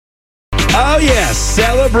Oh, yes.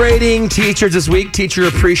 Celebrating teachers this week. Teacher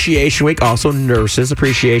Appreciation Week. Also Nurses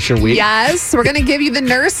Appreciation Week. Yes. We're going to give you the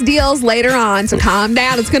nurse deals later on, so calm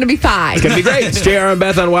down. It's going to be fine. It's going to be great. It's JR and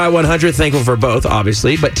Beth on Y100. Thankful for both,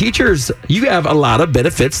 obviously. But teachers, you have a lot of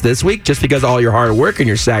benefits this week just because of all your hard work and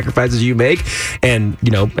your sacrifices you make. And,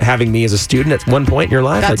 having me as a student at one point in your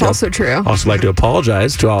life. That's also true. Also like to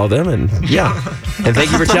apologize to all of them. And, yeah. And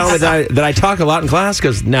thank you for telling me that I talk a lot in class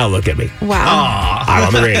because now look at me. Wow. I'm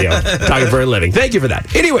on the radio talking for a living. Thank you for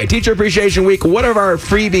that. Anyway, Teacher Appreciation Week. What are our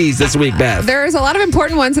freebies this week, Beth? There's a lot of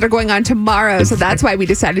important ones that are going on tomorrow, so that's why we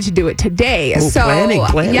decided to do it today.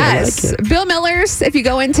 Planning. Yes, like Bill Miller's. If you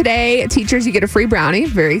go in today, teachers, you get a free brownie.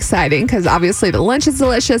 Very exciting because obviously the lunch is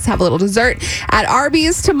delicious. Have a little dessert. At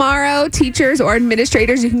Arby's tomorrow, teachers or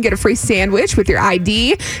administrators, you can get a free sandwich with your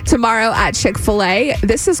ID. Tomorrow at Chick-fil-A,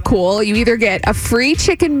 this is cool. You either get a free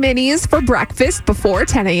chicken minis for breakfast before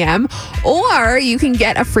 10 a.m. or you can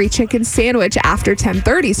get a free chicken sandwich after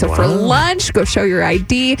 10:30. So for lunch, go show your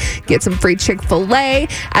ID, get some free Chick-fil-A.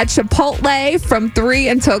 At Chipotle from 3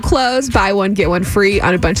 until close, buy one, get one free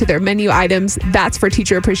on a bunch of their menu items. That's for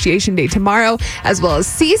Teacher Appreciation Day tomorrow, as well as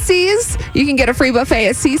CC's. You can get a free buffet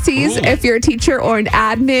at CC's if you're a teacher or an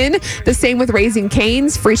admin. The same with Raising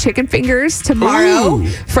Cane's, free chicken fingers tomorrow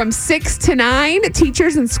from 6 to 9.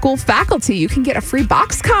 Teachers and school faculty, you can get a free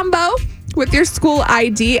box combo with your school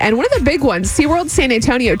ID. And one of the big ones, SeaWorld San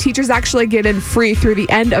Antonio, teachers actually get in free through the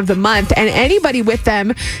end of the month. And anybody with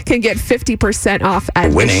them can get 50% off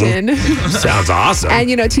admission. Winning. Sounds awesome.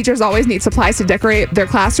 And, teachers always need supplies to decorate their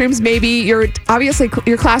classrooms. Maybe your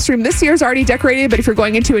classroom this year is already decorated, but if you're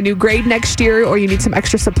going into a new grade next year or you need some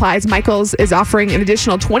extra supplies, Michael's is offering an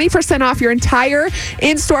additional 20% off your entire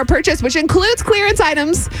in-store purchase, which includes clearance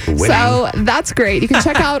items. Winning. So that's great. You can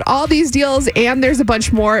check out all these deals, and there's a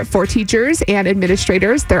bunch more for teachers and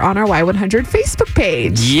administrators. They're on our Y100 Facebook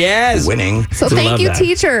page. Yes. Winning. So thank you,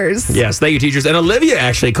 teachers. Yes, thank you, teachers. And Olivia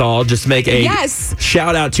actually called just to make a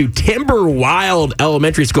shout out to Timber Wild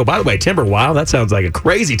Elementary School. By the way, Timber Wild, that sounds like a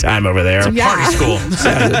crazy time over there. Yeah. Party school.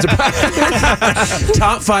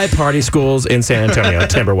 Top 5 party schools in San Antonio,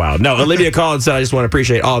 Timber Wild. No, Olivia called and said, I just want to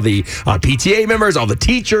appreciate all the PTA members, all the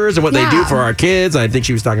teachers, and what they do for our kids. I think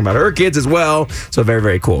she was talking about her kids as well. So very,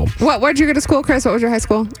 very cool. Where'd you go to school, Chris? What was your high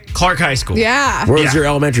school? Clark High School. Yeah. Where was your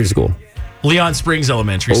elementary school? Leon Springs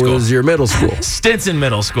Elementary School. What was your middle school? Stinson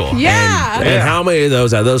Middle School. Yeah. And how many of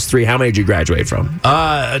those, out of those 3, how many did you graduate from? 2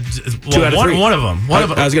 out of 3. One of them.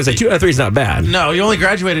 I was going to say 2 out of 3 is not bad. No, you only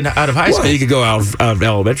graduated out of high school. You could go out of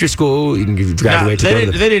elementary school. You can graduate. They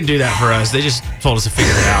didn't do that for us. They just told us to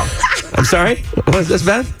figure it out. I'm sorry? What was this,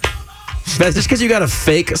 Beth? Beth, just because you got a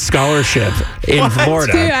fake scholarship in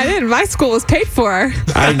Florida. Dude, I didn't. My school was paid for.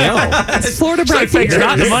 I know. It's Florida Bright figure Futures.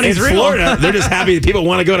 out the money's in real. Florida, they're just happy that people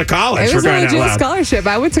want to go to college. It was for a crying out legit loud. scholarship.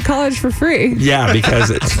 I went to college for free. Yeah,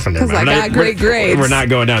 because I got great grades. We're not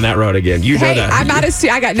going down that road again. You know that. I'm not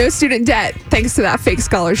I got no student debt thanks to that fake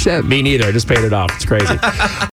scholarship. Me neither. I just paid it off. It's crazy.